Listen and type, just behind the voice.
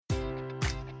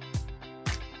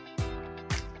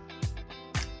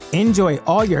Enjoy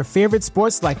all your favorite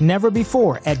sports like never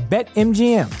before at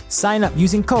BetMGM. Sign up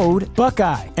using code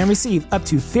Buckeye and receive up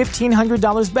to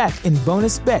 $1,500 back in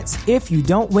bonus bets if you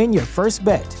don't win your first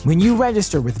bet. When you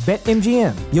register with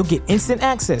BetMGM, you'll get instant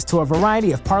access to a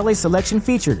variety of parlay selection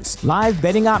features, live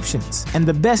betting options, and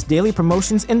the best daily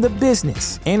promotions in the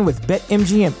business. And with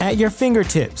BetMGM at your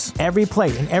fingertips, every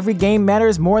play and every game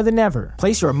matters more than ever.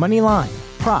 Place your money line,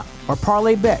 prop, or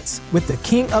parlay bets with the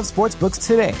king of sportsbooks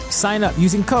today. Sign up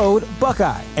using code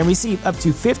Buckeye and receive up to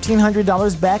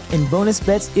 $1,500 back in bonus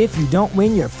bets if you don't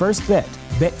win your first bet.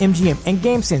 BetMGM and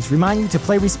GameSense remind you to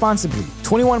play responsibly.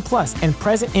 21 plus and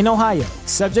present in Ohio,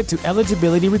 subject to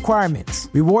eligibility requirements.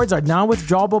 Rewards are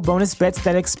non-withdrawable bonus bets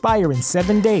that expire in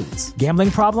 7 days. Gambling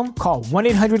problem? Call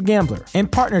 1-800-GAMBLER. In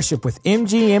partnership with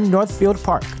MGM Northfield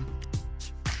Park.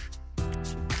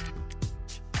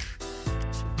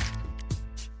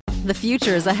 The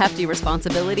future is a hefty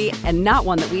responsibility and not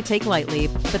one that we take lightly.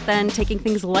 But then taking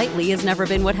things lightly has never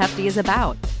been what Hefty is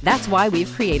about. That's why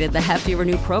we've created the Hefty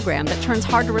Renew program that turns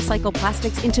hard-to-recycle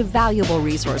plastics into valuable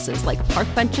resources like park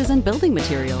benches and building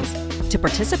materials. To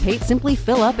participate, simply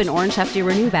fill up an orange Hefty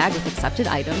Renew bag with accepted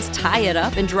items, tie it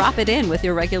up, and drop it in with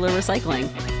your regular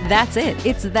recycling. That's it.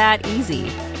 It's that easy.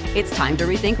 It's time to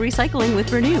rethink recycling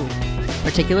with Renew.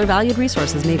 Particular valued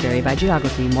resources may vary by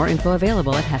geography. More info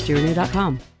available at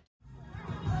heftyrenew.com.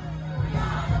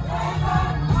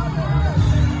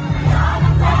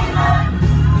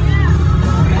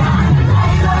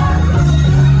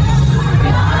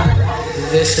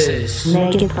 This is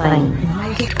Make It Plain.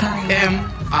 MIP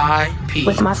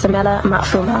With Masamela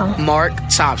Matfumo. Mark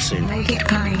Thompson. Make It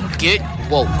Plain. Get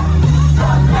woke.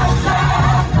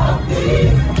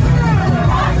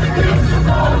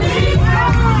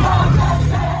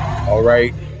 All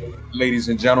right, ladies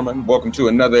and gentlemen, welcome to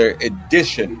another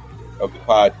edition of the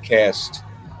podcast,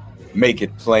 Make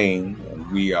It Plain. And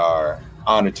we are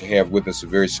honored to have with us a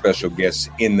very special guest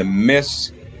in the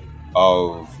midst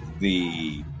of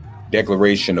the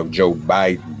declaration of Joe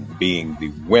Biden being the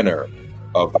winner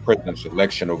of the presidential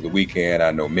election over the weekend.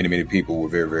 I know many people were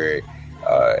very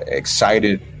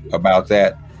excited about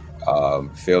that,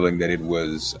 feeling that it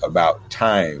was about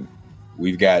time.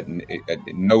 We've gotten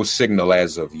no signal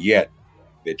as of yet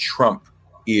that Trump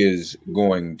is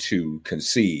going to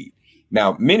concede.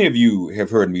 Now, many of you have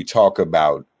heard me talk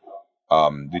about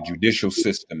the judicial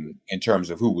system in terms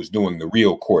of who was doing the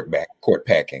real court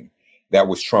packing. That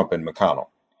was Trump and McConnell.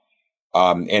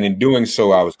 And in doing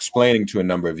so, I was explaining to a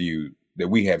number of you that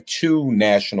we have two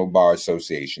national bar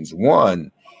associations.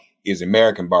 One is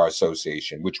American Bar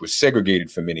Association, which was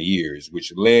segregated for many years,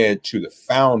 which led to the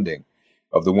founding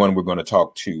of the one we're going to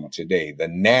talk to today, the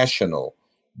National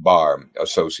Bar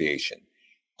Association.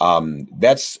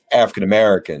 That's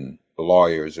African-American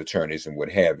lawyers, attorneys, and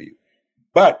what have you.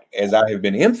 But as I have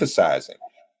been emphasizing,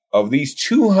 of these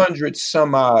 200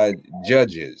 some odd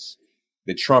judges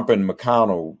that Trump and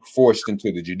McConnell forced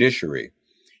into the judiciary,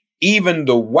 even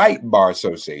the white bar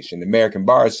association, the American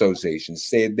Bar Association,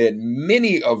 said that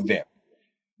many of them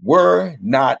were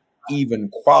not even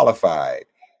qualified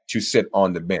to sit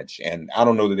on the bench. And I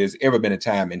don't know that there's ever been a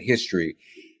time in history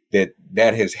that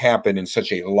has happened in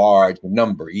such a large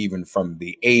number, even from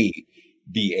the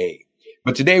ABA.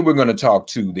 But today we're going to talk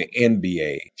to the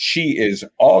NBA. She is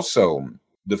also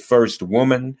the first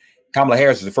woman. Kamala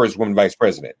Harris is the first woman vice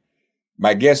president.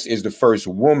 My guest is the first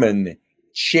woman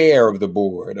chair of the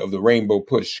board of the Rainbow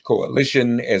Push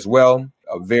Coalition as well,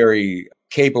 a very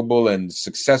capable and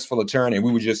successful attorney. And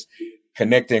we were just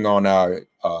connecting on our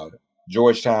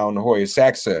Georgetown Hoya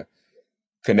Saxa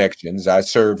connections. I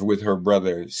served with her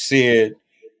brother Sid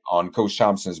on Coach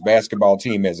Thompson's basketball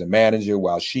team as a manager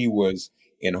while she was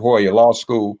in Hoya Law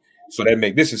School. So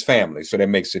this is family. So that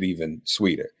makes it even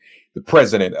sweeter. The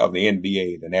president of the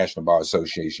NBA, the National Bar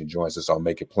Association, joins us on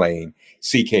Make It Plain.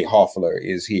 CK Hoffler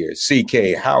is here.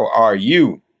 CK, how are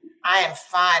you? I am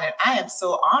fine, and I am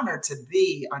so honored to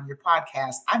be on your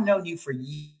podcast. I've known you for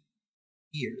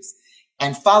years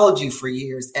and followed you for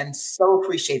years, and so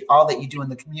appreciate all that you do in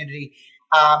the community.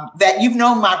 That you've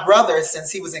known my brother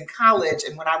since he was in college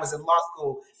and when I was in law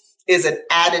school is an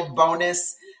added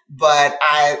bonus. But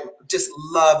I just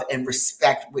love and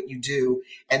respect what you do.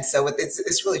 And so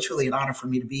it's really, truly an honor for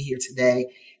me to be here today.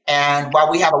 And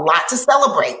while we have a lot to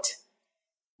celebrate,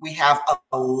 we have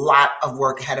a lot of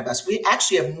work ahead of us. We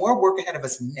actually have more work ahead of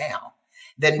us now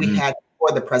than we had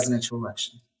before the presidential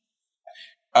election.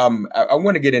 I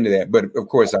want to get into that, but of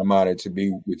course, I'm honored to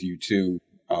be with you too.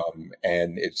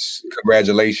 And it's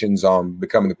congratulations on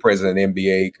becoming the president of the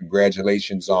NBA.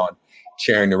 Congratulations on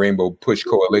chairing the Rainbow Push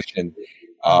Coalition.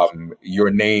 Your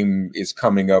name is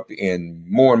coming up in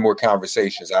more and more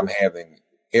conversations I'm having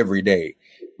every day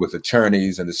with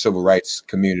attorneys and the civil rights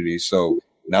community. So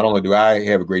not only do I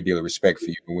have a great deal of respect for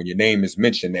you, but when your name is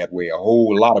mentioned that way, a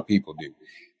whole lot of people do.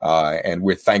 And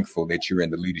we're thankful that you're in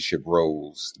the leadership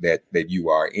roles that you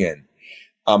are in.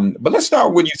 But let's start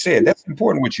with what you said. That's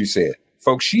important what you said.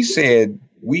 Folks, she said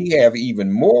we have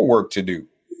even more work to do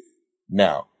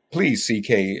now. Please,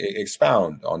 CK,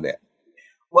 expound on that.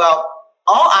 Well,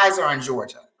 all eyes are on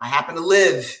Georgia. I happen to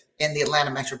live in the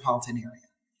Atlanta metropolitan area.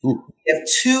 Ooh. We have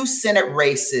two Senate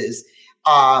races,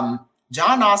 John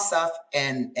Ossoff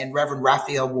and Reverend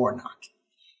Raphael Warnock.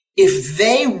 If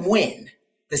they win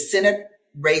the Senate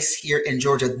race here in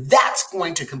Georgia, that's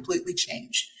going to completely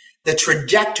change the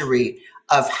trajectory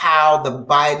of how the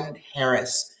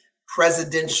Biden-Harris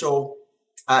presidential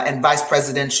and vice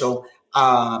presidential,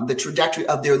 the trajectory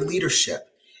of their leadership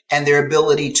and their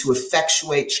ability to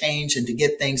effectuate change and to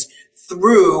get things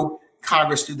through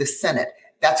Congress, through the Senate.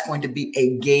 That's going to be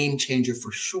a game changer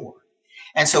for sure.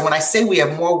 And so when I say we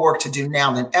have more work to do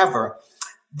now than ever,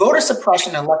 voter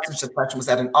suppression and election suppression was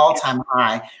at an all-time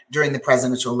high during the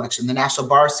presidential election. The National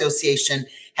Bar Association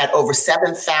had over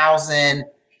 7,000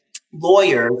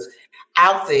 lawyers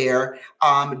out there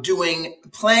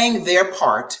playing their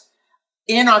part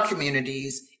in our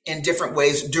communities in different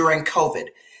ways during COVID.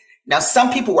 Now,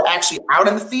 some people were actually out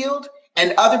in the field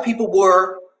and other people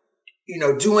were,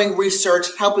 doing research,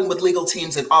 helping with legal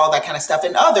teams and all that kind of stuff.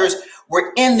 And others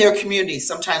were in their communities.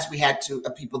 Sometimes we had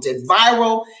people did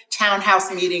viral townhouse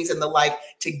meetings and the like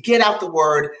to get out the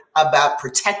word about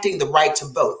protecting the right to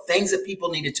vote, things that people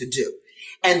needed to do.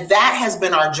 And that has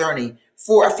been our journey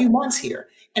for a few months here.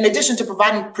 In addition to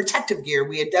providing protective gear,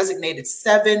 we had designated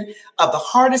 7 of the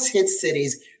hardest hit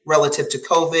cities relative to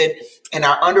COVID in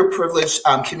our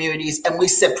underprivileged communities, and we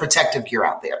sent protective gear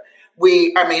out there.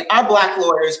 Our Black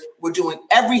lawyers were doing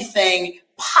everything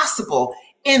possible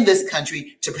in this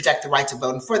country to protect the right to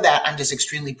vote. And for that, I'm just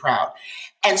extremely proud.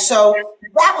 And so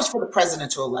that was for the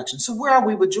presidential election. So where are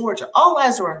we with Georgia? All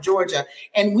eyes are on Georgia.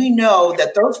 And we know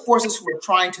that those forces who are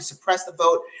trying to suppress the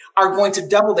vote are going to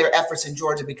double their efforts in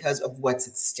Georgia because of what's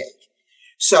at stake.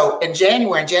 So in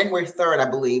January 3rd, I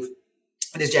believe,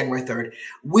 it is January 3rd,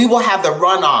 we will have the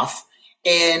runoff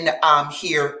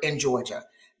here in Georgia.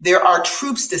 There are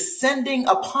troops descending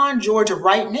upon Georgia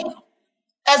right now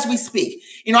as we speak.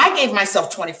 I gave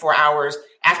myself 24 hours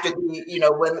after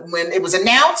when it was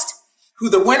announced who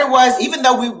the winner was, even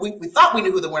though we thought we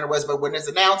knew who the winner was, but when it's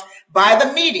announced by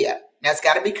the media, now it's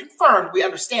got to be confirmed, we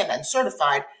understand that and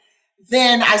certified,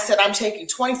 then I said I'm taking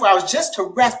 24 hours just to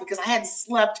rest because I hadn't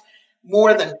slept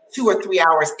more than 2 or 3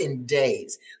 hours in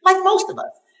days, like most of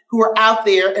us who are out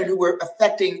there and who were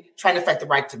trying to affect the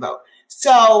right to vote.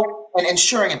 So, and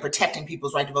ensuring and protecting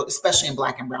people's right to vote, especially in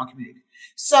Black and brown communities.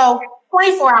 So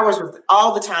 24 hours was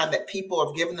all the time that people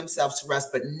have given themselves to rest,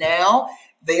 but now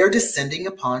they are descending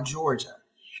upon Georgia,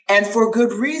 and for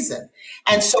good reason.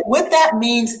 And so what that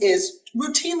means is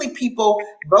routinely people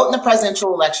vote in the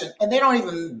presidential election and they don't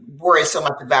even worry so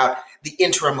much about the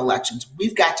interim elections.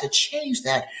 We've got to change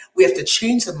that. We have to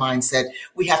change the mindset.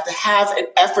 We have to have an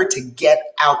effort to get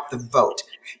out the vote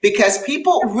because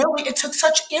it took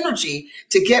such energy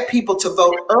to get people to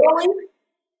vote early,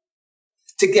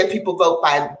 to get people vote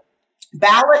by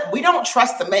ballot. We don't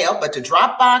trust the mail, but to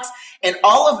drop box and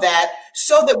all of that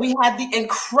so that we had the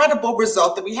incredible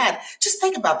result that we had. Just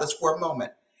think about this for a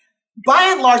moment. By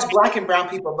and large, Black and brown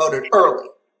people voted early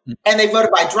and they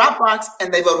voted by drop box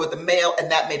and they voted with the mail, and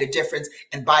that made a difference.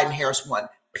 And Biden-Harris won.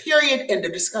 Period. End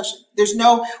of discussion. There's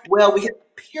no,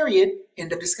 period.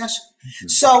 End of discussion. Mm-hmm.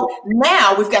 So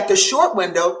now we've got the short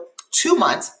window, 2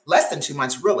 months, less than 2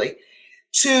 months really,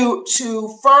 to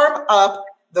firm up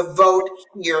the vote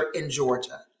here in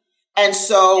Georgia. And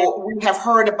so we have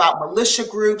heard about militia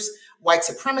groups, white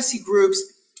supremacy groups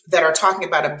that are talking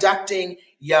about abducting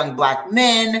young Black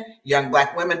men, young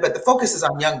Black women, but the focus is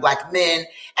on young Black men,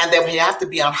 and that we have to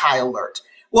be on high alert.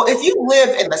 Well, if you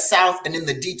live in the South and in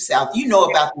the Deep South, you know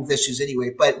about these issues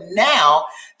anyway. But now,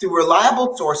 through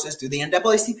reliable sources, through the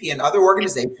NAACP and other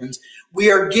organizations, we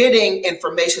are getting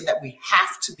information that we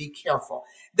have to be careful.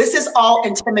 This is all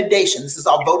intimidation. This is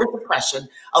all voter suppression,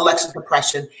 election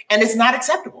suppression, and it's not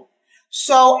acceptable.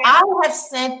 So I have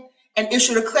sent and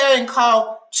issued a clarion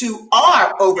call to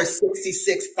our over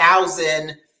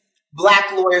 66,000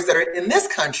 Black lawyers that are in this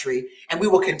country, and we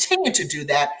will continue to do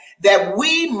that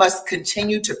we must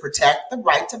continue to protect the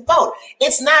right to vote.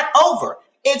 It's not over.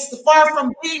 It's far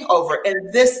from being over,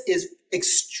 and this is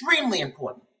extremely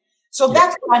important. So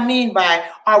that's what I mean by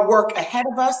our work ahead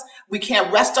of us. We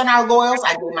can't rest on our laurels.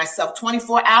 I gave myself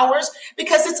 24 hours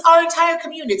because it's our entire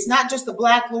community. It's not just the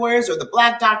Black lawyers or the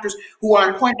Black doctors who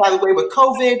are on point, by the way, with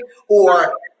COVID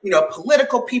or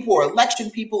political people or election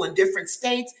people in different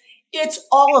states. It's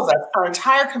all of us, our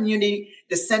entire community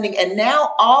descending. And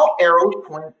now all arrows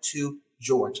point to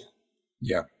Georgia.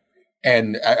 Yeah.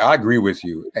 And I agree with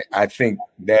you. I think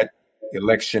that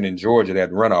election in Georgia,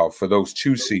 that runoff for those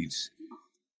 2 seats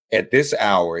at this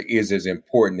hour is as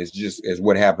important as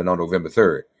what happened on November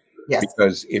 3rd. Yes.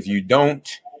 Because if you don't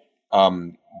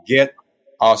get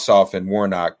Ossoff and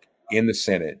Warnock in the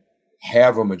Senate,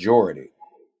 have a majority,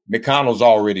 McConnell's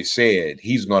already said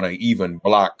he's going to even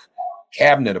block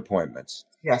cabinet appointments.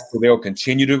 Yes. So they'll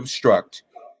continue to obstruct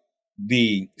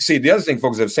the other thing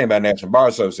folks have saying about National Bar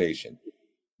Association,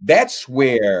 that's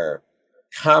where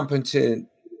competent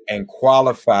and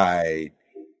qualified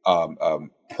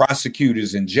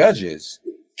prosecutors and judges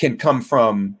can come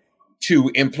from to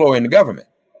employ in the government.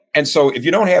 And so if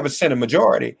you don't have a Senate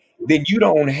majority, then you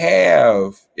don't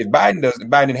have, if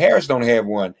Biden and Harris don't have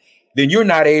one, then you're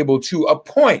not able to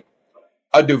appoint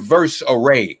a diverse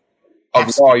array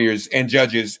of lawyers and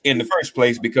judges in the first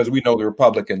place, because we know the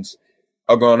Republicans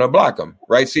are going to block them.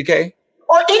 Right, CK?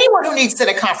 Or anyone who needs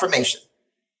Senate confirmation.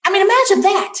 I mean, imagine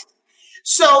that.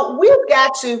 So we've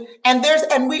got to,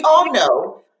 and we all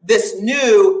know this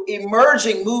new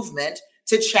emerging movement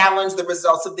to challenge the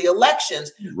results of the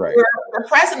elections, right, where the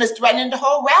president is threatening to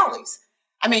hold rallies.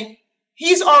 I mean,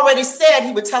 he's already said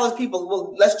he would tell his people,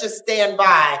 well, let's just stand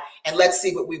by and let's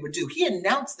see what we would do. He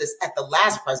announced this at the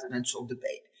last presidential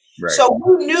debate. Right. So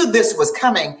we knew this was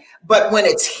coming, but when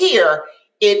it's here,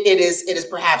 it is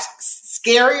perhaps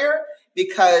scarier,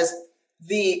 because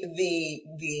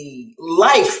the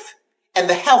life and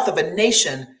the health of a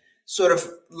nation sort of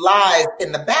lies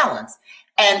in the balance.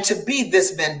 And to be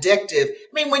this vindictive,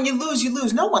 I mean, when you lose, you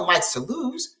lose. No one likes to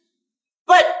lose.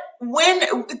 But when,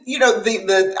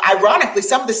 the ironically,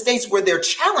 some of the states where they're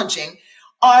challenging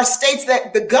are states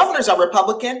that the governors are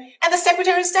Republican and the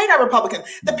Secretary of State are Republican.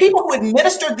 The people who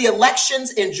administered the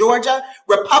elections in Georgia,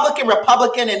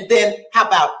 Republican, and then how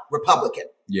about Republican?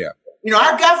 Yeah.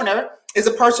 Our governor is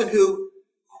a person who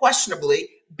questionably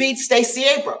beat Stacey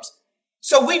Abrams.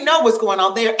 So we know what's going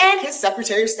on there, and his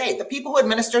Secretary of State, the people who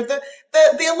administered the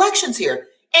elections here.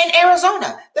 In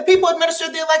Arizona, the people who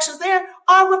administered the elections there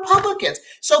are Republicans.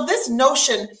 So this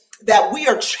notion that we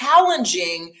are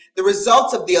challenging the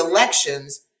results of the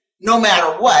elections, no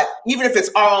matter what, even if it's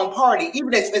our own party,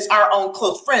 even if it's our own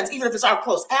close friends, even if it's our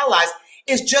close allies,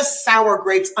 is just sour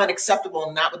grapes, unacceptable,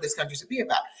 and not what this country should be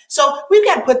about. So we've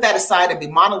got to put that aside and be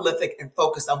monolithic and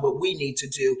focused on what we need to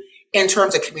do in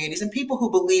terms of communities and people who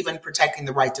believe in protecting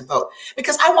the right to vote.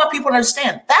 Because I want people to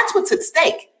understand that's what's at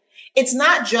stake. It's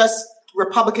not just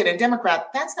Republican and Democrat.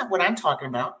 That's not what I'm talking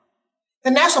about.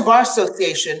 The National Bar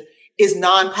Association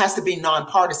has to be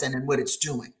nonpartisan in what it's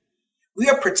doing. We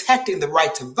are protecting the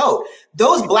right to vote.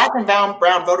 Those Black and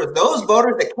brown voters, those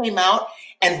voters that came out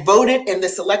and voted in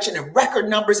this election in record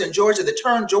numbers in Georgia, that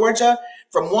turned Georgia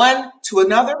from one to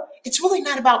another, it's really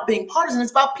not about being partisan.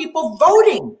 It's about people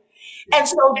voting. And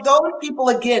so those people,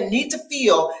 again, need to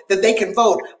feel that they can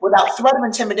vote without threat of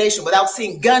intimidation, without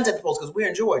seeing guns at the polls, because we're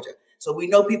in Georgia. So we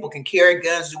know people can carry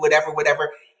guns, do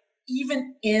whatever,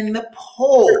 even in the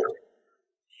polls.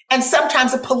 And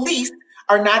sometimes the police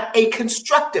are not a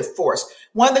constructive force.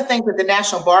 One of the things that the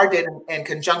National Bar did in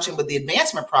conjunction with the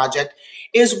Advancement Project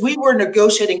is we were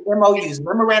negotiating MOUs,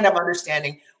 Memorandum of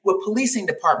Understanding, with policing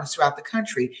departments throughout the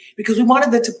country, because we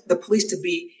wanted the police to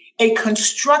be a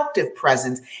constructive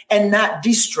presence and not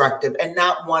destructive, and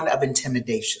not one of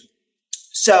intimidation.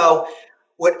 So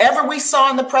whatever we saw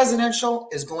in the presidential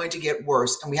is going to get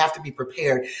worse, and we have to be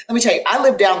prepared. Let me tell you, I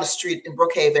live down the street in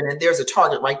Brookhaven, and there's a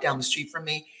Target right down the street from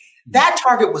me. That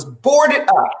Target was boarded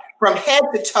up from head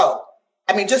to toe.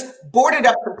 I mean, just boarded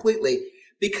up completely,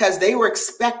 because they were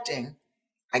expecting,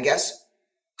 I guess,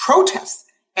 protests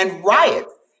and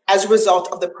riots as a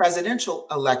result of the presidential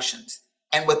elections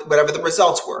and with whatever the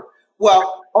results were.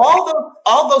 Well,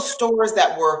 all those stores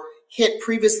that were hit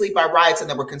previously by riots and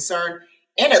that were concerned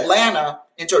in Atlanta,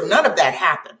 and so none of that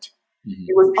happened. Mm-hmm.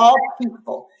 It was all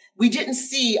peaceful. We didn't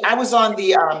see, I was on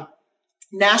the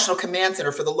National Command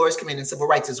Center for the Lawyers Committee on Civil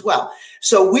Rights as well.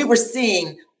 So we were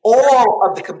seeing all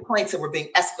of the complaints that were being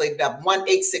escalated up,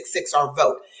 1-866 our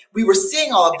vote. We were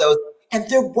seeing all of those, and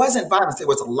there wasn't violence. There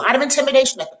was a lot of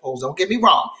intimidation at the polls, don't get me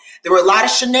wrong. There were a lot of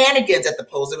shenanigans at the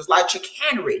polls. There was a lot of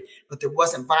chicanery, but there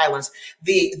wasn't violence.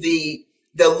 The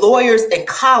lawyers and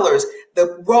collars,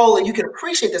 the role, and you can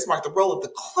appreciate this, Mark, the role of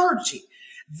the clergy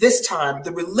this time,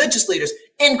 the religious leaders,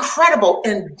 incredible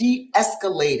in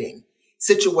de-escalating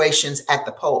situations at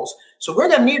the polls. So we're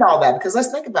going to need all that, because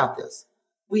let's think about this.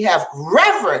 We have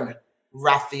Reverend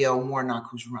Raphael Warnock,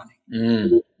 who's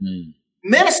running,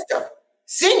 minister,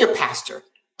 senior pastor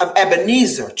of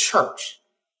Ebenezer Church,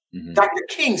 Dr.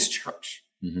 King's church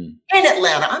in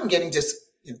Atlanta. I'm getting just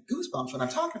goosebumps when I'm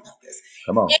talking about this.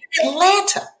 Come on. In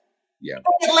Atlanta. Yeah.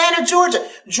 In Atlanta,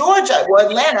 Georgia. Well,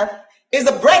 Atlanta is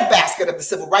the breadbasket of the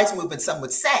civil rights movement, some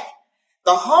would say.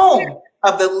 The home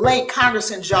of the late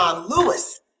Congressman John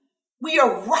Lewis. We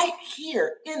are right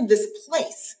here in this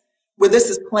place where this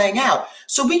is playing out.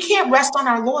 So we can't rest on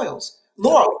our laurels.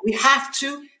 We have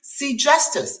to see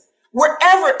justice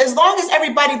wherever, as long as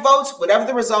everybody votes, whatever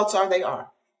the results are, they are.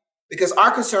 Because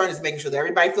our concern is making sure that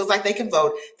everybody feels like they can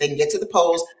vote, they can get to the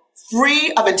polls,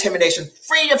 free of intimidation,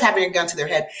 free of having a gun to their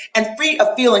head, and free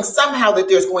of feeling somehow that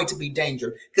there's going to be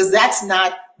danger. Because that's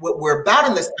not what we're about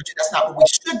in this country. That's not what we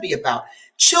should be about.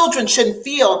 Children shouldn't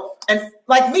feel, and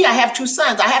like me, I have 2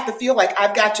 sons. I have to feel like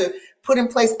I've got to put in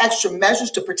place extra measures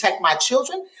to protect my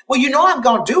children. Well, I'm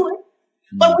going to do it.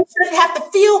 But we shouldn't have to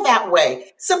feel that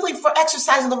way simply for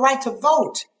exercising the right to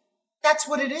vote. That's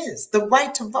what it is, the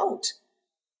right to vote.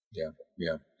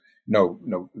 Yeah. No,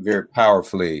 very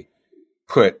powerfully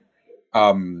put.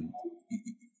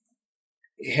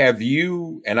 Have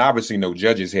you, and obviously no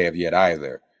judges have yet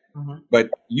either, but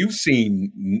you've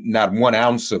seen not 1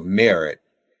 ounce of merit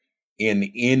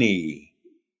in any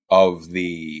of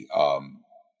the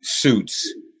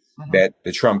suits that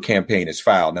the Trump campaign has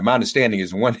filed. Now, my understanding is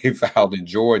the one they filed in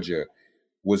Georgia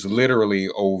was literally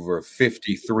over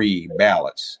 53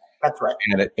 ballots. That's right.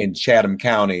 And in Chatham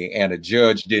County, and a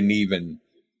judge didn't even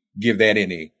give that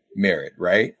any merit,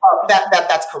 right?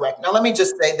 That's correct. Now, let me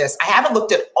just say this. I haven't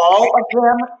looked at all of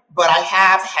them, but I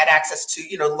have had access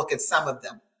to, look at some of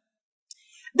them.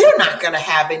 They're not going to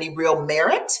have any real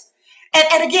merit.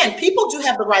 And again, people do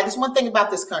have the right. There's one thing about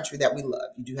this country that we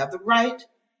love. You do have the right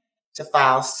to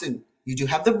file suit. You do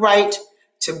have the right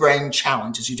to bring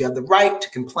challenges. You do have the right to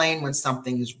complain when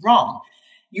something is wrong.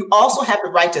 You also have the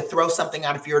right to throw something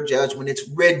out if you're a judge when it's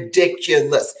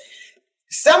ridiculous.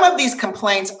 Some of these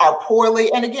complaints are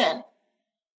poorly, and again,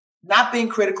 not being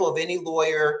critical of any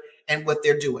lawyer and what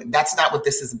they're doing. That's not what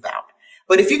this is about.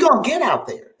 But if you're going to get out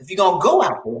there, if you're going to go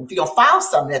out there, if you're going to file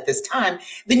something at this time,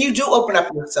 then you do open up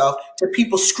yourself to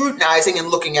people scrutinizing and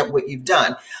looking at what you've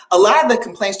done. A lot of the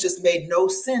complaints just made no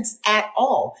sense at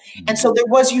all. And so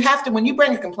when you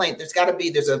bring a complaint,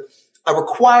 there's a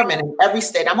requirement in every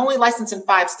state. I'm only licensed in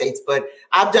 5 states, but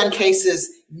I've done cases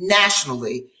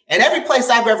nationally. And every place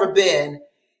I've ever been,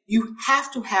 you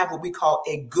have to have what we call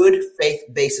a good faith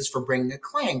basis for bringing a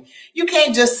claim. You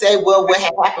can't just say, well, what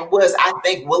happened was, I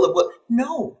think,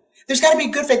 No, there's got to be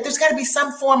good faith. There's got to be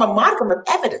some form of modicum of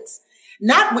evidence,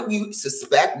 not what you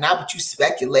suspect, not what you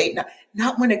speculate,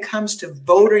 not when it comes to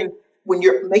voting, when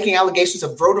you're making allegations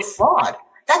of voter fraud.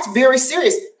 That's very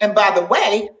serious. And by the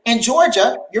way, in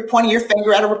Georgia, you're pointing your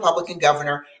finger at a Republican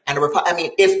governor and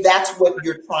if that's what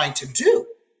you're trying to do,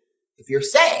 if you're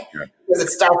saying, because it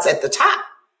starts at the top,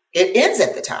 it ends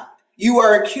at the top. You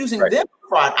are accusing them of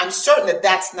fraud. I'm certain that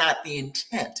that's not the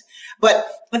intent. But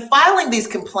in filing these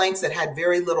complaints that had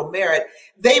very little merit,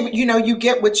 you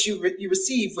get what you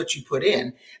receive, what you put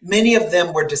in. Many of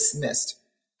them were dismissed.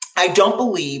 I don't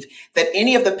believe that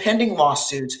any of the pending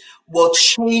lawsuits will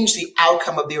change the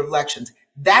outcome of the elections.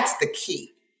 That's the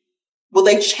key. Will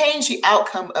they change the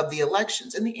outcome of the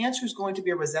elections? And the answer is going to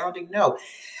be a resounding no.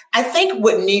 I think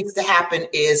what needs to happen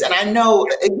is, and I know,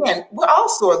 again, we're all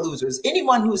sore losers.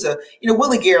 Anyone who's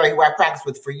Willie Gary, who I practiced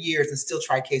with for years and still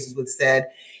try cases with, said,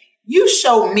 you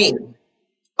show me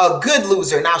a good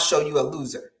loser and I'll show you a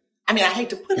loser. I hate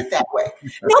to put it that way.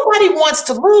 Nobody wants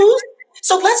to lose.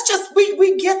 So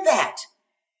we get that.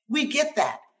 We get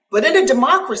that. But in a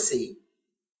democracy,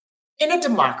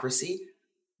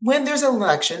 when there's an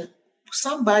election,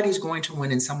 somebody's going to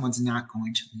win and someone's not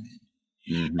going to win.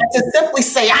 Mm-hmm. And to simply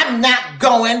say, I'm not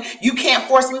going, you can't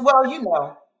force me.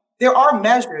 Well, there are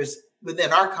measures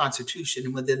within our Constitution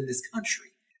and within this country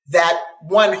that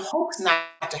one hopes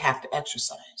not to have to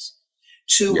exercise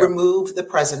to remove the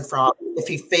president from if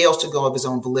he fails to go of his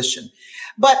own volition.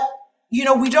 But,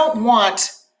 we don't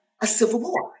want a civil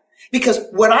war. Because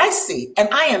what I see, and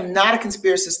I am not a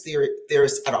conspiracy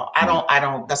theorist at all. I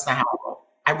don't, that's not how I roll.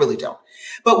 I really don't.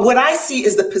 But what I see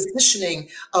is the positioning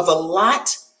of a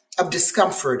lot of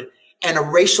discomfort and a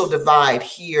racial divide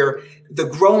here, the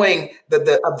growing of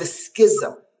the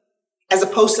schism, as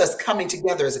opposed to us coming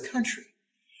together as a country.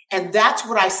 And that's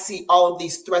what I see, all of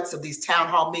these threats of these town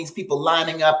hall meetings, people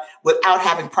lining up without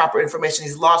having proper information,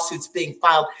 these lawsuits being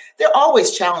filed. There are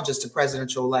always challenges to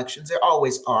presidential elections. There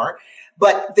always are.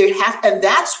 But and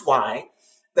that's why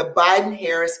the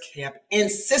Biden-Harris camp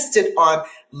insisted on,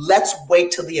 let's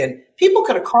wait till the end. People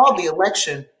could have called the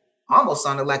election almost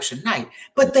on election night,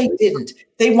 but they didn't.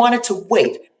 They wanted to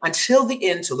wait. until the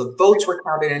end, till the votes were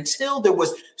counted, until there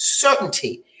was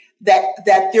certainty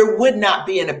that there would not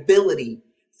be an ability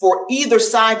for either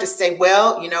side to say,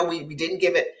 well, we didn't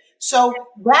give it. So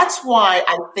that's why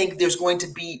I think there's going to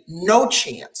be no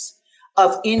chance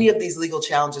of any of these legal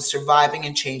challenges surviving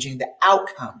and changing the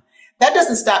outcome. That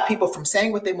doesn't stop people from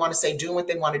saying what they want to say, doing what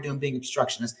they want to do, and being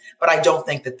obstructionists. But I don't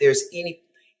think that there's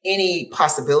any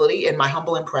possibility, in my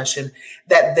humble impression,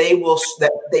 that they will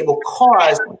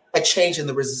cause a change in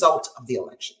the result of the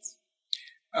elections.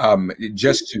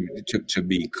 Just to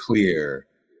be clear,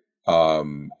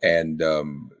 and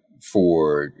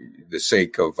for the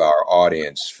sake of our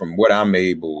audience, from what I'm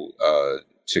able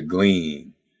to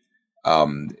glean,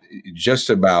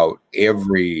 just about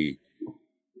every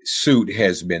suit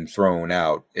has been thrown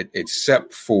out,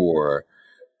 except for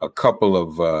a couple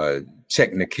of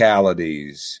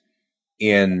technicalities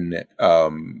in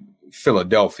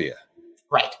Philadelphia.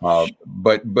 Right.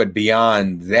 But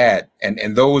beyond that,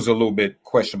 and those are a little bit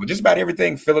questionable. Just about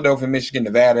everything, Philadelphia, Michigan,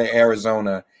 Nevada,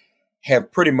 Arizona,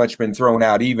 have pretty much been thrown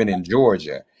out, even in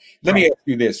Georgia. Let me ask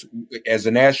you this. As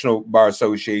the National Bar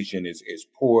Association is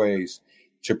poised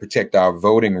to protect our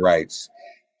voting rights,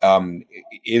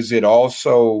 is it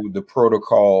also the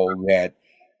protocol that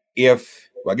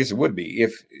I guess it would be,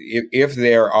 if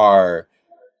there are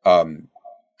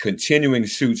continuing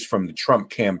suits from the Trump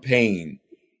campaign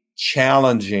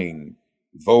challenging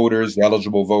voters,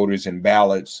 eligible voters, and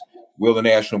ballots, will the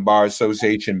National Bar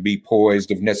Association be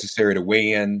poised, if necessary, to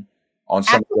weigh in on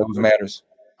some of those matters?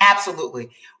 Absolutely.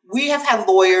 We have had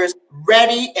lawyers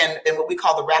ready and in what we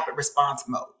call the rapid response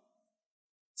mode.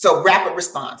 So rapid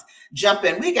response, jump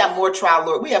in. We got more trial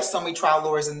lawyers. We have so many trial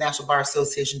lawyers in the National Bar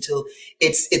Association till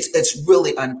it's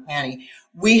really uncanny.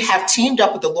 We have teamed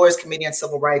up with the Lawyers Committee on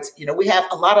Civil Rights. We have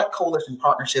a lot of coalition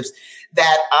partnerships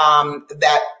that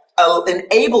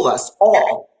enable us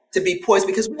all to be poised,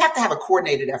 because we have to have a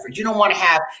coordinated effort. You don't want to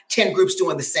have 10 groups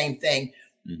doing the same thing.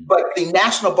 Mm-hmm. But the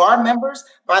National Bar members,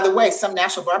 by the way, some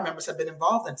National Bar members have been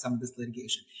involved in some of this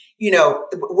litigation.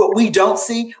 What we don't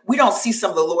see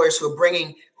some of the lawyers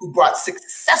who brought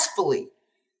successfully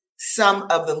some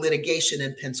of the litigation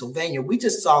in Pennsylvania. We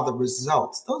just saw the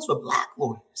results. Those were Black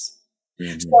lawyers.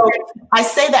 Mm-hmm. So I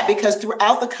say that because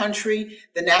throughout the country,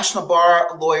 the National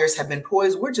Bar lawyers have been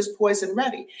poised. We're just poised and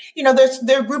ready.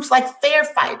 There are groups like Fair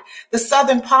Fight, the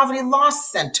Southern Poverty Law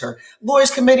Center,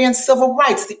 Lawyers Committee on Civil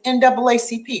Rights, the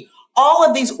NAACP. All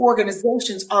of these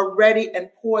organizations are ready and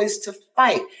poised to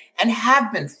fight and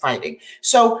have been fighting.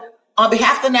 So on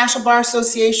behalf of the National Bar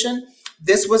Association,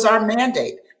 this was our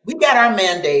mandate. We got our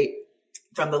mandate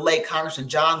from the late Congressman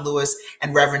John Lewis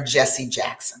and Reverend Jesse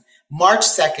Jackson. March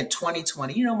 2nd,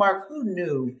 2020. Mark, who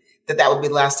knew that would be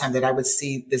the last time that I would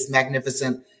see this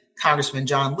magnificent Congressman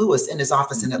John Lewis in his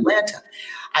office in Atlanta?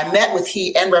 I met with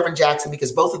he and Reverend Jackson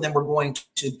because both of them were going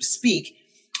to speak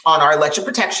on our election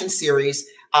protection series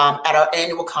at our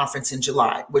annual conference in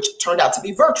July, which turned out to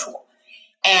be virtual.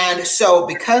 And so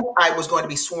because I was going to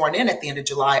be sworn in at the end of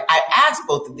July, I asked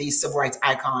both of these civil rights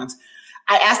icons,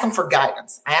 I asked them for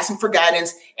guidance. I asked them for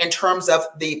guidance in terms of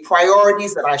the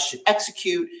priorities that I should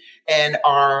execute and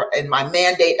in my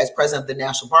mandate as president of the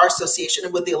National Bar Association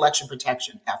and with the election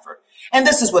protection effort. And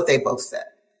this is what they both said.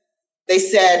 They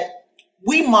said,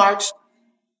 we marched,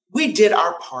 we did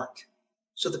our part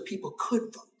so the people could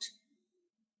vote.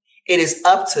 It is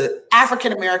up to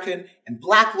African-American and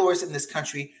Black lawyers in this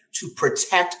country to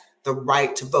protect the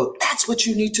right to vote. That's what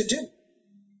you need to do.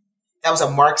 That was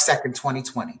on March 2nd,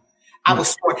 2020. I was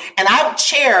sworn, and I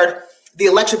chaired the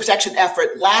election protection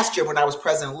effort last year when I was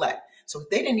president-elect. So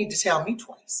they didn't need to tell me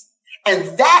twice.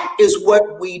 And that is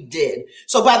what we did.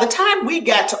 So by the time we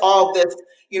got to all this,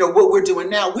 what we're doing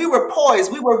now, we were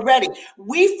poised, we were ready.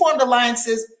 We formed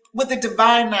alliances with the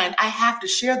Divine Nine. I have to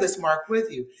share this, Mark,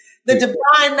 with you. The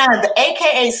Divine Nine, the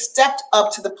AKA stepped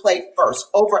up to the plate first.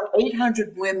 Over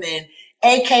 800 women,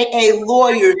 AKA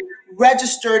lawyers,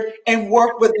 registered and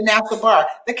worked with the National Bar.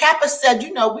 The Kappas said,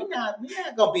 we're not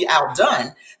going to be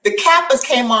outdone. The Kappas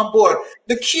came on board.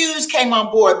 The Qs came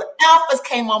on board. The Alphas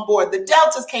came on board. The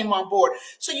Deltas came on board.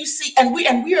 So you see, and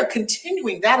we are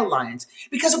continuing that alliance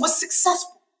because it was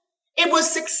successful. It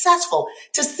was successful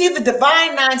to see the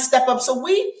Divine Nine step up. So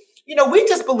we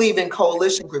just believe in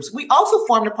coalition groups. We also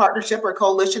formed a partnership or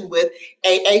coalition with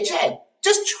AHA,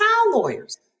 just trial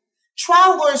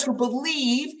lawyers who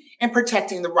believe in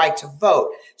protecting the right to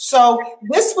vote. So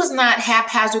this was not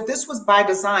haphazard. This was by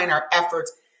design, our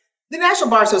efforts. The National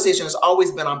Bar Association has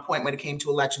always been on point when it came to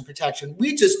election protection.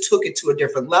 We just took it to a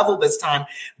different level this time,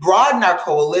 broadened our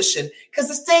coalition because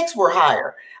the stakes were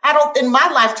higher. In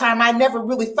my lifetime, I never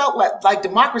really felt like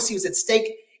democracy was at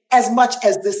stake as much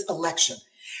as this election.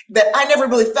 that I never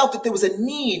really felt that there was a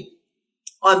need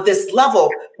on this level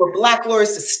for Black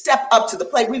lawyers to step up to the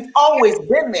plate. We've always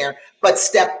been there, but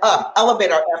step up,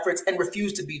 elevate our efforts, and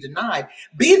refuse to be denied.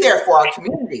 Be there for our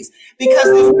communities. Because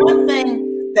there's one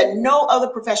thing that no other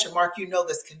profession, Mark, you know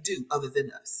this, can do other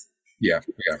than us. Yeah.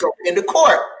 Go into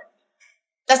court.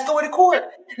 Let's go into court.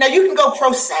 Now, you can go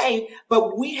pro se,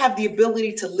 but we have the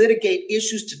ability to litigate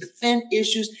issues, to defend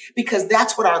issues, because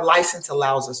that's what our license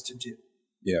allows us to do.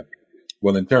 Yeah.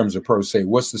 Well, in terms of pro se,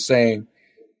 what's the saying?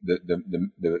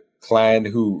 The client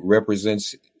who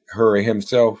represents her or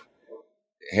himself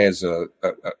has a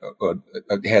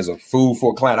fool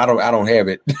for a client. I don't have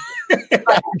it.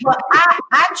 Well,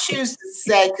 I choose to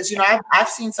say, because I've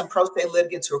seen some pro se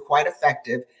litigants who are quite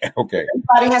effective. Okay.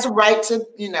 Everybody has a right to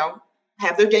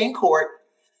have their day in court,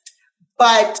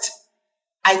 but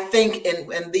I think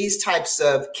in these types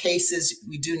of cases,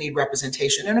 we do need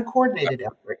representation and a coordinated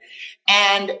effort.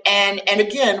 And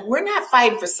again, we're not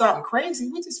fighting for something crazy.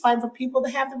 We're just fighting for people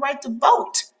to have the right to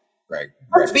vote. Right.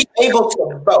 Let's be able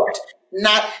to vote.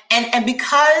 And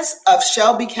because of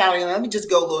Shelby County, let me just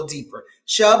go a little deeper.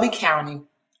 Shelby County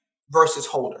versus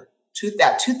Holder,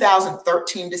 that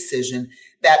 2013 decision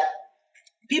that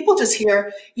people just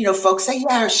hear, folks say,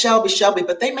 yeah, Shelby,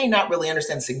 but they may not really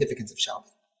understand the significance of Shelby.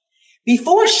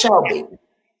 Before Shelby,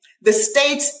 the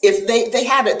states, if they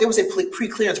had it, there was a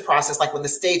pre-clearance process, like when the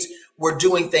states were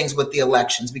doing things with the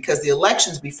elections, because the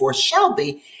elections before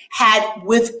Shelby had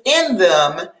within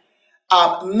them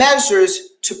measures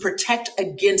to protect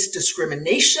against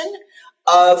discrimination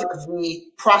of the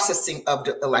processing of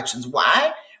the elections.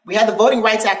 Why? We had the Voting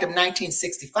Rights Act of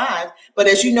 1965, but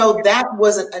as you know, that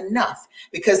wasn't enough,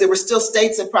 because there were still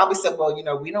states that probably said, well,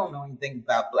 we don't know anything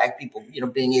about Black people,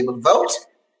 being able to vote.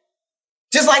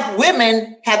 Just like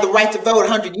women had the right to vote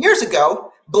 100 years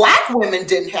ago, Black women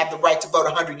didn't have the right to vote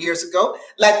 100 years ago.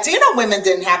 Latino women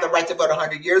didn't have the right to vote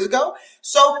 100 years ago.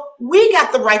 So we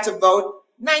got the right to vote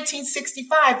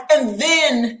 1965, and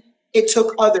then it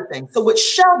took other things. So what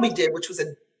Shelby did, which was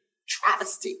a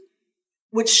travesty,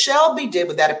 what Shelby did,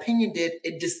 what that opinion did,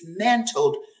 it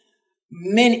dismantled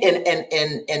many,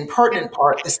 in pertinent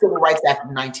part, the Civil Rights Act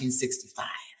of 1965.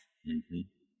 Mm-hmm.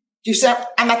 You said,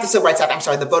 I'm not the Civil Rights Act. I'm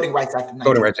sorry, the Voting Rights Act of 1965.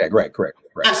 Voting Rights Act, right, correct.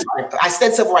 I'm sorry, I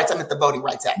said Civil Rights. I meant the Voting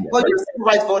Rights Act. Well, you Civil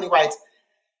Rights, Voting Rights,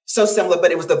 so similar, but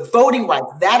it was the Voting Rights.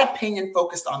 That opinion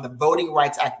focused on the Voting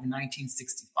Rights Act of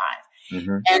 1965.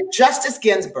 Mm-hmm. And Justice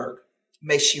Ginsburg,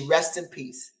 may she rest in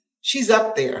peace, she's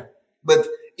up there with,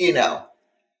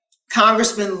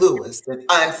 Congressman Lewis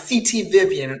and C.T.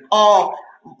 Vivian and all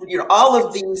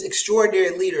of these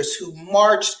extraordinary leaders who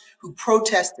marched, who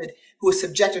protested, who were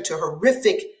subjected to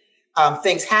horrific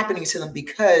things happening to them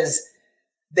because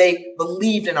they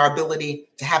believed in our ability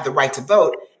to have the right to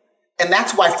vote. And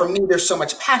that's why, for me, there's so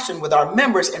much passion with our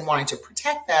members in wanting to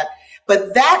protect that.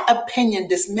 But that opinion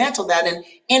dismantled that. And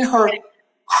in her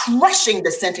crushing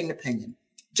dissenting opinion,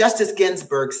 Justice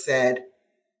Ginsburg said,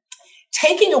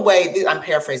 taking away, I'm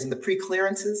paraphrasing, the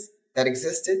pre-clearances that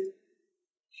existed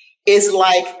is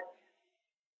like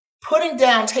putting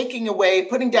down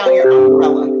your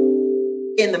umbrella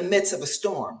in the midst of a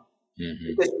storm.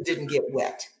 Mm-hmm. Because you didn't get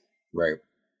wet. Right.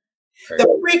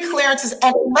 The pre-clearances,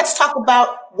 and let's talk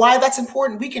about why that's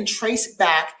important. We can trace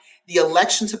back the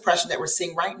election suppression that we're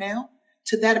seeing right now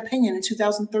to that opinion in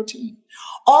 2013.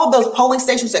 All those polling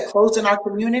stations that closed in our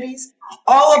communities,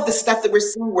 all of the stuff that we're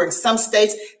seeing, where in some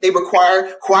states they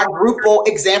require quadruple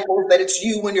examples that it's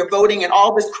you when you're voting, and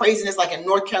all this craziness, like in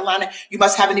North Carolina, you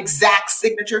must have an exact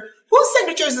signature. Whose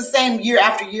signature is the same year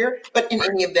after year? But in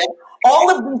any event,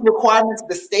 all of these requirements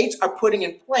the states are putting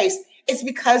in place is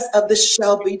because of the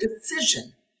Shelby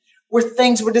decision, where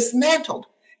things were dismantled.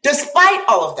 Despite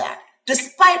all of that,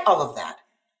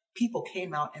 people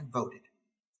came out and voted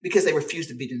because they refused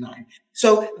to be denied.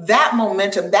 So that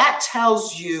momentum, that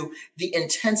tells you the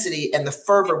intensity and the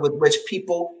fervor with which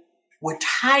people were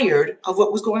tired of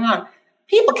what was going on.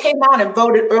 People came out and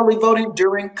voted early voting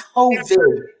during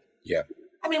COVID. Yeah.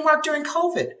 I mean, Mark, during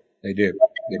COVID. They did.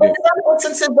 In some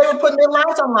instances, they were putting their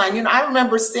lives online. I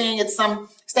remember seeing at some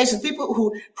stations people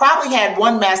who probably had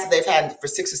one mask that they've had for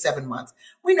 6 or 7 months.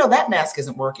 We know that mask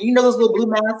isn't working. Those little blue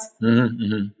masks? Mm-hmm,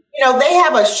 mm-hmm. They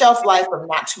have a shelf life of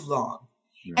not too long.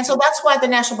 Mm-hmm. And so that's why at the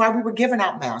National Bar, we were giving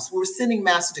out masks. We were sending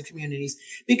masks to communities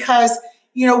because,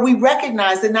 we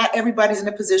recognize that not everybody's in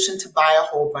a position to buy a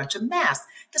whole bunch of masks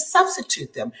to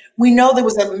substitute them. We know there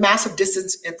was a massive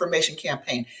disinformation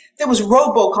campaign. There was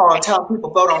robocall telling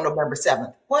people vote on November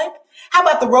 7th. What? How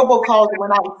about the robocalls that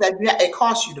went out and said, yeah, it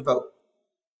costs you to vote?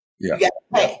 Yeah. You got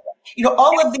to pay.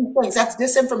 All of these things, that's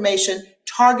disinformation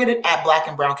targeted at Black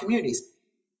and brown communities,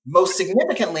 most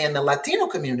significantly in the Latino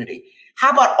community.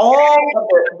 How about all of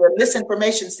the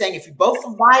misinformation saying if you vote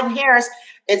for Biden Harris,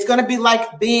 it's going to be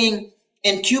like being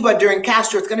in Cuba during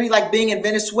Castro. It's going to be like being in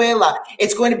Venezuela.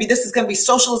 This is going to be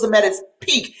socialism at its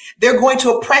peak. They're going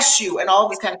to oppress you and all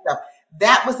this kind of stuff.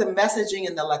 That was the messaging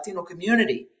in the Latino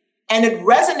community. And it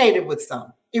resonated with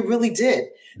some. It really did.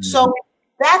 Mm-hmm. So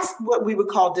that's what we would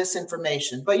call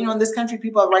disinformation. But, in this country,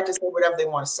 people have the right to say whatever they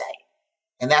want to say.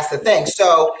 And that's the thing.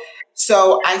 So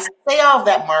I say all of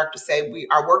that, Mark, to say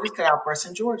our work is cut out for us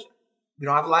in Georgia. We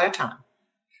don't have a lot of time.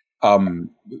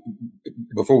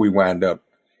 Before we wind up,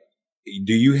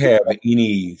 do you have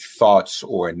any thoughts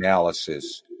or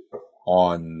analysis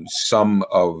on some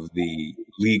of the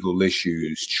legal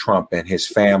issues Trump and his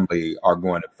family are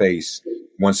going to face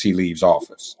once he leaves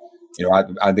office?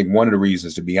 I think one of the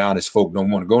reasons, to be honest, folk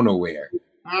don't want to go nowhere.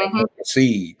 Mm-hmm.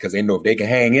 See, because they know if they can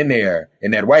hang in there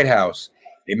in that White House,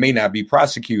 they may not be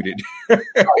prosecuted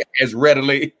as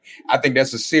readily. I think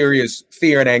that's a serious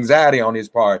fear and anxiety on his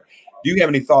part. Do you have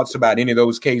any thoughts about any of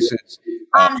those cases?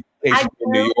 Cases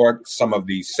in New York, some of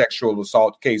the sexual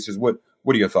assault cases. What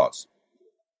are your thoughts?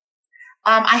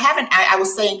 I haven't. I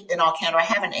was saying in all candor, I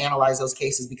haven't analyzed those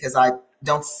cases because I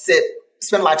don't spend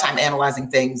a lot of time analyzing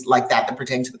things like that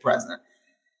pertain to the president.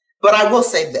 But I will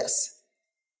say this: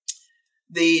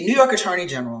 the New York Attorney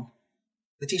General,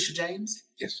 Letitia James,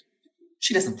 yes,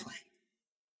 she doesn't play.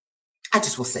 I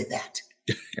just will say that.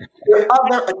 There are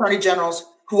other attorney generals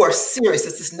who are serious.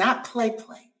 This is not play.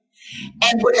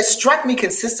 And what has struck me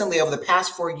consistently over the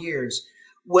past 4 years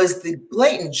was the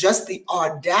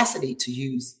audacity, to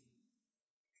use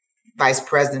Vice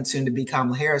President, soon to be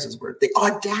Kamala Harris's word, the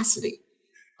audacity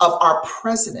of our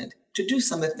president to do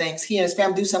some of the things he and his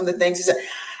family do, some of the things he said.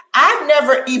 I've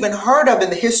never even heard of in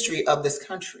the history of this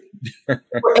country where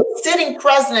a sitting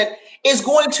president is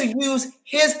going to use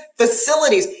his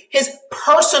facilities, his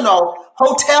personal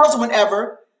hotels,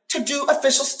 whenever, to do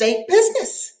official state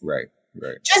business. Right.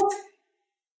 Just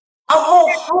a whole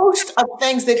host of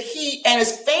things that he and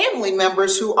his family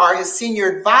members, who are his senior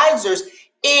advisors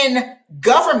in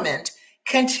government,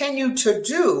 continue to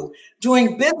do,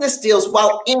 doing business deals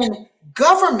while in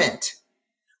government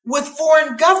with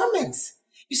foreign governments.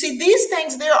 You see, these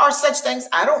things, there are such things,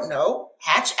 I don't know,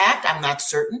 Hatch Act, I'm not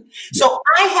certain. So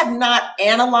I have not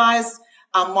analyzed,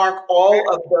 Mark,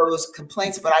 all of those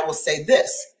complaints, but I will say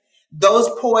this. Those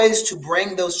poised to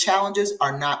bring those challenges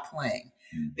are not playing,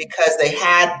 because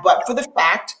but for the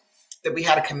fact that we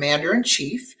had a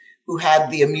commander-in-chief who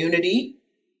had the immunity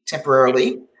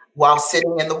temporarily while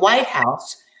sitting in the White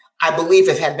House. I believe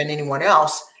if it had been anyone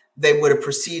else, they would have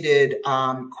proceeded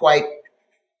quite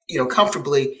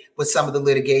comfortably with some of the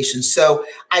litigation. So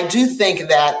I do think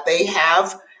that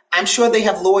I'm sure they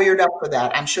have lawyered up for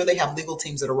that. I'm sure they have legal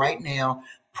teams that are right now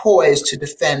poised to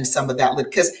defend some of that,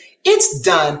 because it's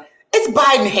done. It's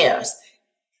Biden Harris.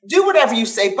 Do whatever you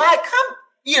say.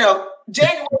 January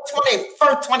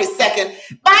 21st, 22nd,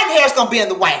 Biden Harris going to be in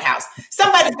the White House.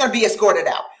 Somebody's going to be escorted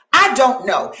out. I don't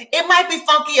know. It might be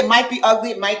funky. It might be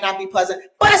ugly. It might not be pleasant,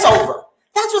 but it's over.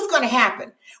 That's what's going to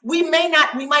happen. We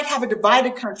might have a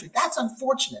divided country. That's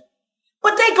unfortunate,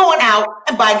 but they're going out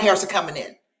and Biden Harris are coming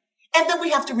in. And then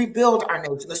we have to rebuild our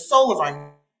nation, the soul of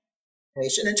our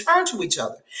nation, and turn to each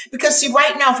other. Because see,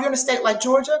 right now, if you're in a state like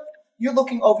Georgia, you're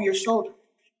looking over your shoulder.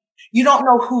 You don't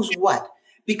know who's what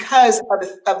because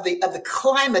of the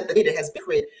climate that it has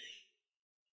created.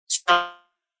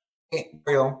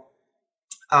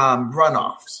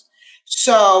 Runoffs.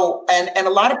 So, and a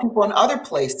lot of people in other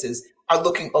places are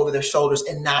looking over their shoulders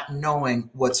and not knowing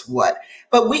what's what.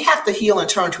 But we have to heal and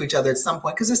turn to each other at some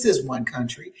point, because this is one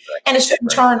country, and it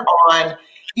shouldn't turn on.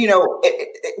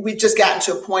 We've just gotten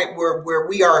to a point where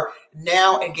we are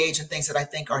now engaged in things that I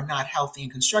think are not healthy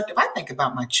and constructive. I think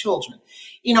about my children.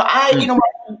 I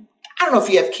don't know if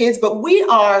you have kids, but we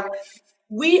are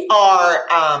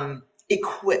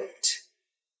equipped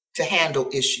to handle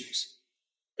issues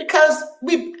because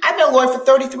I've been a lawyer for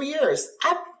 33 years.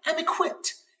 I'm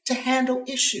equipped to handle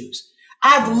issues.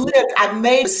 I've lived, I've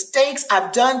made mistakes,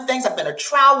 I've done things. I've been a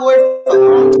trial lawyer for a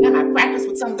long time. I practiced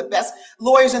with some of the best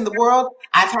lawyers in the world.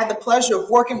 I've had the pleasure of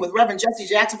working with Reverend Jesse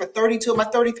Jackson for 32 of my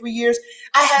 33 years.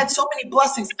 I had so many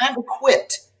blessings. I'm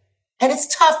equipped. And it's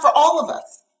tough for all of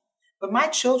us. But my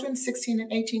children, 16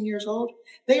 and 18 years old,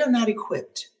 they are not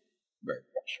equipped. Right.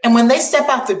 And when they step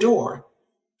out the door,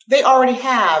 they already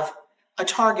have a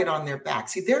target on their back.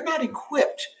 See, they're not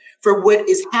equipped for what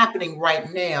is happening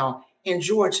right now in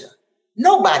Georgia.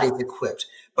 Nobody's equipped,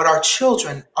 but our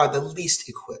children are the least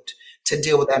equipped to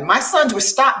deal with that. My sons were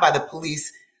stopped by the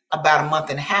police about a month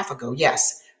and a half ago,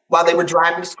 yes, while they were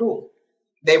driving to school.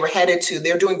 They were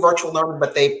they're doing virtual learning,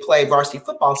 but they play varsity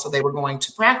football, so they were going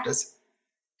to practice.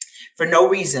 For no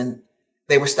reason,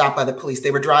 they were stopped by the police.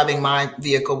 They were driving my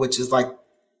vehicle, which is like,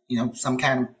 some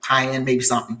kind of high-end, maybe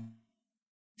something,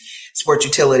 sports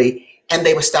utility. And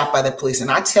they were stopped by the police. And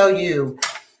when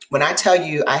I tell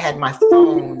you I had my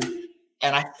phone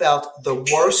and I felt the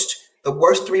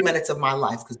worst 3 minutes of my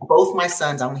life, because both my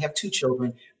sons, I only have 2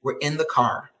 children, were in the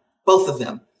car, both of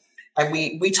them. And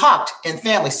we talked in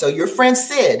family. So your friend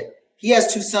Sid, he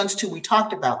has 2 sons too. We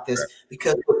talked about this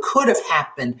because what could have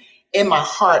happened. In my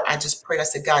heart, I just prayed. I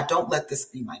said, God, don't let this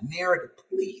be my narrative,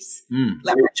 please.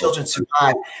 Let my children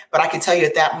survive. But I can tell you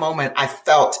at that moment, I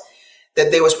felt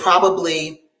that there was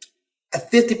probably a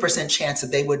 50% chance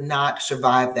that they would not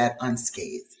survive that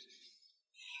unscathed.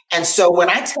 And so when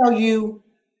I tell you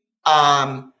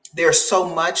there's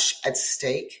so much at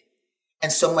stake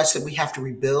and so much that we have to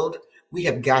rebuild, we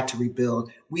have got to rebuild.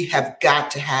 We have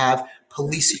got to have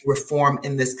policing reform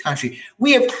in this country.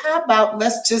 How about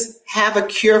let's just have a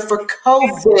cure for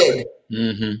COVID,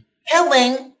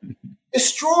 killing,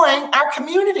 destroying our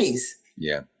communities.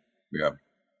 Yeah.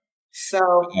 So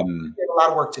there's a lot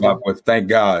of work to do. But thank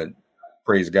God,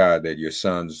 praise God that your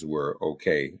sons were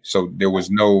okay. So they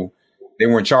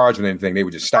weren't charged with anything. They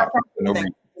were just stopped.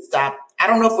 Stop. I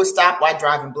don't know if it was stopped while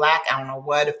driving black. I don't know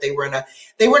what. If they were in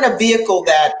a vehicle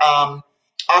that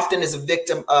often is a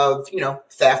victim of,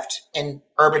 theft in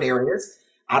urban areas.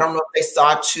 I don't know if they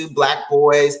saw 2 black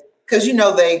boys, because,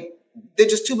 they're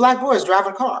just 2 black boys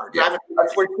driving a car, driving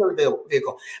a Ford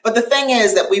vehicle. But the thing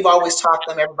is that we've always taught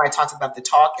them, everybody talks about the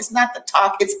talk. It's not the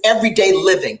talk, it's everyday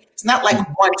living. It's not like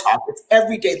one talk, it's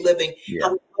everyday living. Yeah.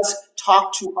 And we must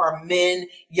talk to our men,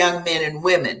 young men and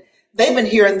women. They've been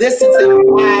hearing this since they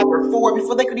were 5 or 4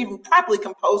 before they could even properly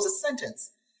compose a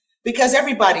sentence. Because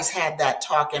everybody's had that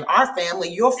talk in our family,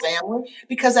 your family,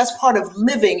 because that's part of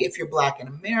living if you're Black in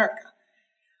America.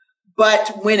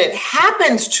 But when it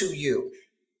happens to you,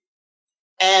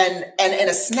 and in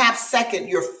a snap second,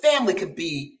 your family could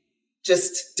be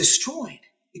just destroyed,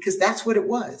 because that's what it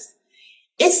was.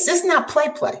 It's just not play.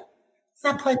 It's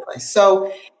not play.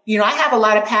 So, I have a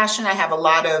lot of passion. I have a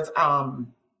lot of,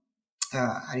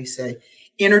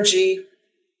 energy.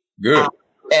 Good.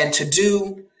 And to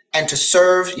do and to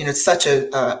serve. It's such an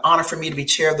honor for me to be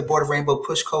chair of the board of Rainbow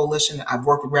Push Coalition. I've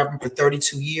worked with Reverend for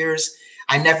 32 years.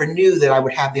 I never knew that I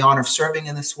would have the honor of serving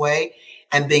in this way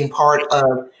and being part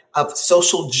of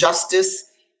social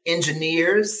justice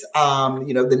engineers,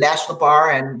 the National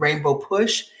Bar and Rainbow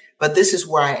Push. But this is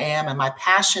where I am. And my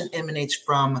passion emanates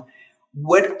from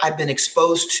what I've been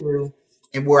exposed to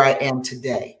and where I am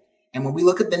today. And when we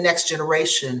look at the next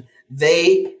generation,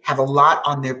 they have a lot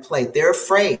on their plate. They're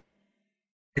afraid.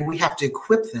 And we have to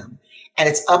equip them. And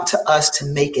it's up to us to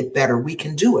make it better. We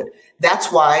can do it.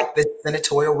 That's why the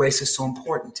senatorial race is so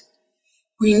important.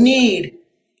 We need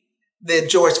the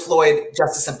George Floyd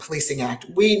Justice and Policing Act.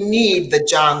 We need the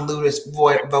John Lewis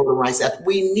Voter Rights Act.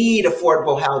 We need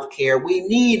affordable health care. We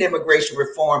need immigration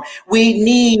reform. We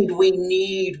need.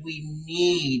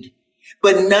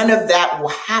 But none of that will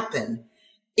happen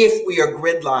if we are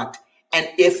gridlocked. And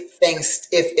if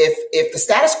the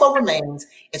status quo remains,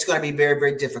 it's going to be very,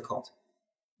 very difficult.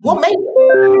 We'll make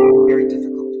it very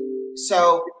difficult.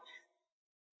 So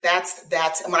that's,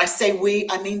 and when I say we,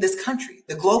 I mean this country,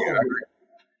 the global. Yeah,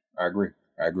 I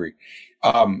agree.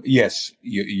 Yes,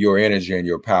 your energy and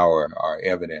your power are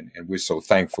evident, and we're so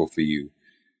thankful for you.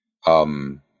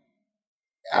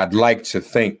 I'd like to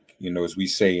think, as we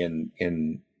say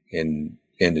in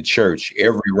the church,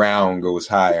 every round goes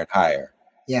higher and higher.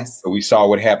 Yes. So we saw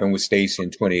what happened with Stacey in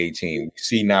 2018. We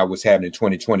see now what's happening in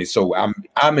 2020. So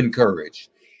I'm encouraged.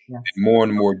 Yes. That more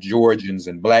and more Georgians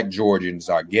and Black Georgians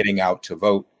are getting out to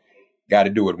vote. Got to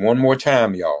do it one more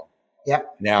time, y'all.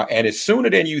 Yep. Now, and it's sooner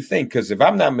than you think, because if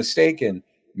I'm not mistaken,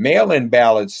 mail-in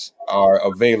ballots are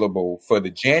available for the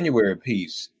January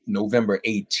piece, November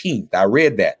 18th. I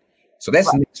read that. So that's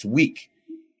right. Next week.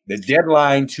 The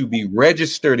deadline to be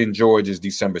registered in Georgia is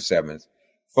December 7th.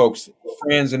 Folks,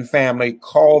 friends and family,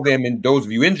 call them, and those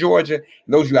of you in Georgia,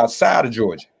 and those of you outside of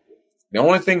Georgia. The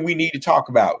only thing we need to talk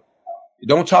about,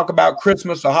 don't talk about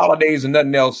Christmas or holidays or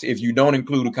nothing else if you don't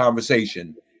include a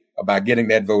conversation about getting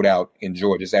that vote out in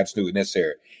Georgia. It's absolutely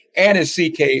necessary. And as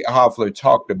C.K. Hoffler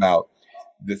talked about,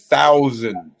 the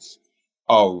thousands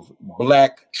of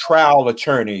Black trial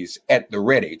attorneys at the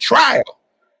ready. Trial.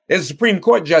 There's a Supreme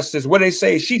Court justice. What they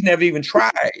say, she's never even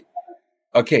tried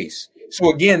a case. So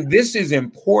again, this is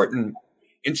important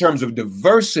in terms of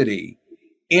diversity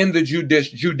in the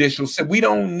judicial system. We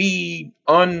don't need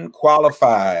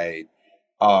unqualified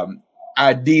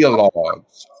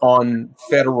ideologues on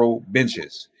federal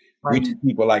benches. Right. We need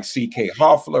people like C.K.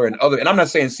 Hoffler and other. And I'm not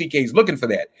saying C.K. is looking for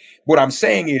that. What I'm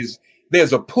saying is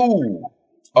there's a pool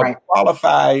of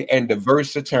qualified and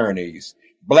diverse attorneys,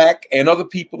 Black and other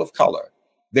people of color,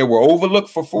 that were overlooked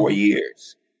for 4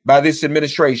 years by this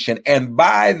administration and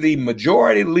by the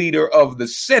majority leader of the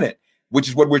Senate, which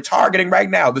is what we're targeting right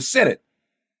now, the Senate.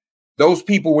 Those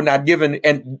people were not given,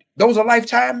 and those are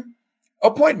lifetime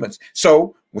appointments.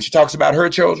 So when she talks about her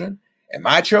children and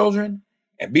my children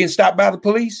and being stopped by the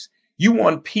police, you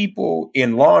want people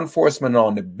in law enforcement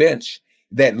on the bench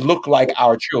that look like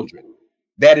our children.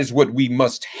 That is what we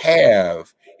must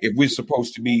have if we're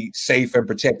supposed to be safe and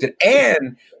protected,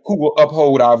 and who will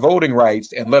uphold our voting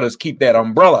rights and let us keep that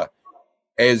umbrella,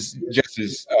 as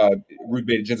Justice Ruth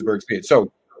Bader Ginsburg said.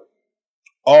 So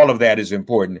all of that is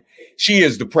important. She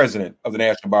is the president of the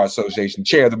National Bar Association,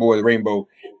 chair of the board of the Rainbow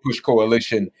Push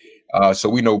Coalition. So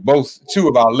we know two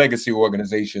of our legacy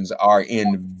organizations are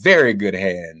in very good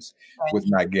hands with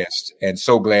my guest, and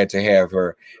so glad to have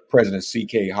her, President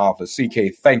C.K. Hoffler. C.K.,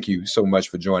 thank you so much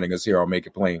for joining us here on Make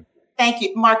It Plain. Thank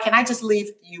you. Mark, can I just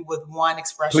leave you with one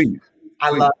expression? Please.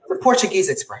 I love the Portuguese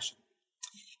expression.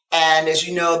 And as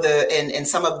you know, in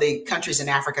some of the countries in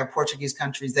Africa, Portuguese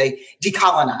countries, they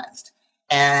decolonized,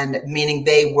 and meaning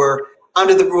they were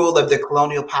under the rule of the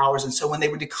colonial powers. And so when they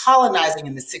were decolonizing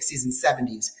in the 60s and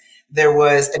 70s, there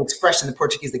was an expression in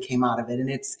Portuguese that came out of it, and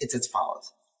it's as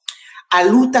follows. A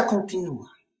luta continua.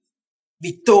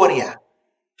 Vitória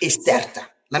é certa.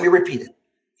 Let me repeat it.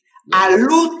 A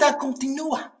luta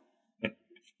continua.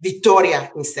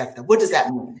 Vitória é certa. What does that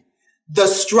mean? The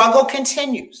struggle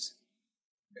continues.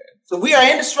 So we are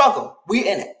in the struggle. We're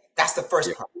in it. That's the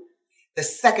first part. The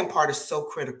second part is so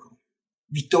critical.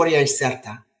 Vitória é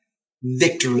certa.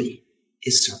 Victory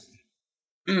is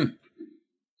certain.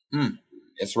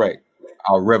 That's right.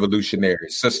 Our revolutionary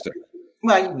sister.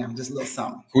 Well, you know, just a little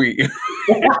something. We.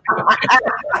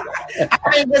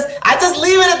 I just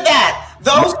leave it at that.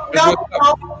 Those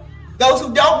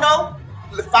who don't know,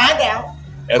 find out.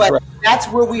 But that's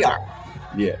where we are.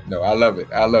 Yeah, no, I love it.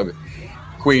 I love it.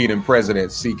 Queen and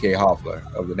President C.K. Hoffler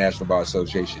of the National Bar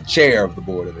Association, chair of the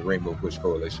board of the Rainbow Push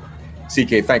Coalition.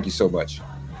 C.K., thank you so much.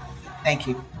 Thank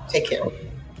you. Take care.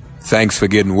 Thanks for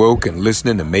getting woke and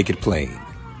listening to Make It Plain.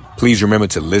 Please remember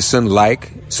to listen,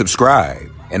 like, subscribe,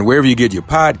 and wherever you get your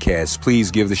podcasts, please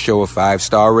give the show a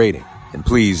 5-star rating. And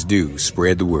please do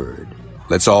spread the word.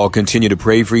 Let's all continue to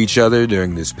pray for each other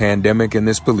during this pandemic and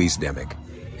this police-demic.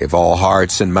 If all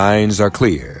hearts and minds are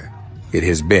clear, it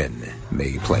has been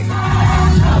made plain.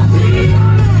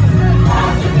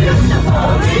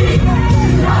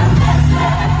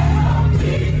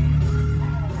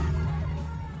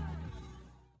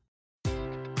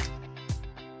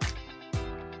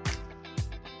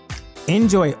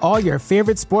 Enjoy all your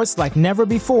favorite sports like never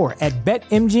before at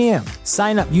BetMGM.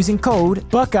 Sign up using code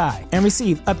Buckeye and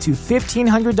receive up to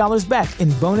 $1,500 back in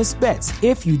bonus bets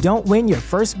if you don't win your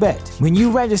first bet. When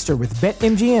you register with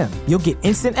BetMGM, you'll get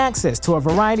instant access to a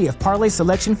variety of parlay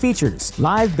selection features,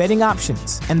 live betting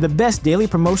options, and the best daily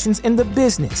promotions in the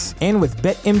business. And with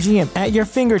BetMGM at your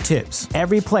fingertips,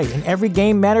 every play and every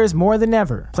game matters more than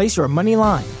ever. Place your money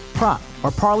line, prop, or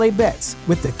parlay bets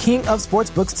with the king of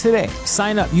sportsbooks today.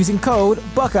 Sign up using code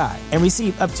Buckeye and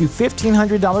receive up to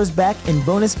 $1,500 back in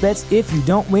bonus bets if you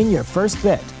don't win your first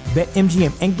bet.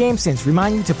 BetMGM and GameSense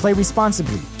remind you to play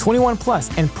responsibly. 21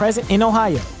 plus and present in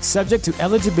Ohio, subject to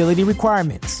eligibility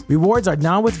requirements. Rewards are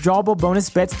non-withdrawable bonus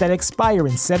bets that expire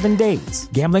in 7 days.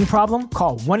 Gambling problem?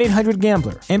 Call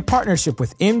 1-800-GAMBLER in partnership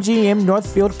with MGM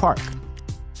Northfield Park.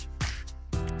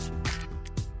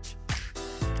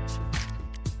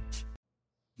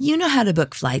 You know how to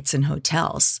book flights and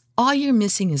hotels. All you're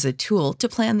missing is a tool to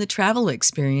plan the travel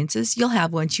experiences you'll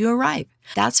have once you arrive.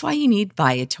 That's why you need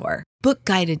Viator. Book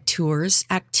guided tours,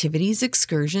 activities,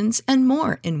 excursions, and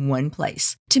more in one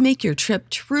place to make your trip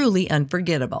truly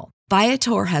unforgettable.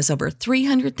 Viator has over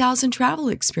 300,000 travel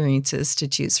experiences to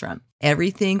choose from.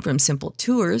 Everything from simple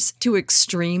tours to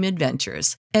extreme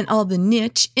adventures and all the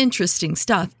niche, interesting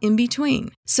stuff in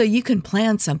between. So you can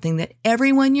plan something that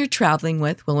everyone you're traveling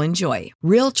with will enjoy.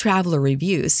 Real traveler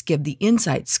reviews give the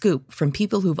inside scoop from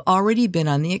people who've already been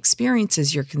on the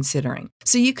experiences you're considering.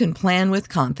 So you can plan with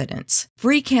confidence.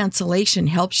 Free cancellation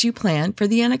helps you plan for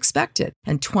the unexpected.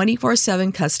 And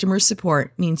 24/7 customer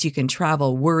support means you can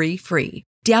travel worry-free.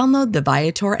 Download the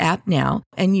Viator app now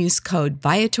and use code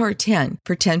Viator10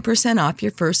 for 10% off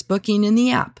your first booking in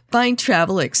the app. Find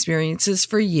travel experiences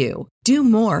for you. Do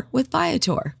more with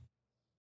Viator.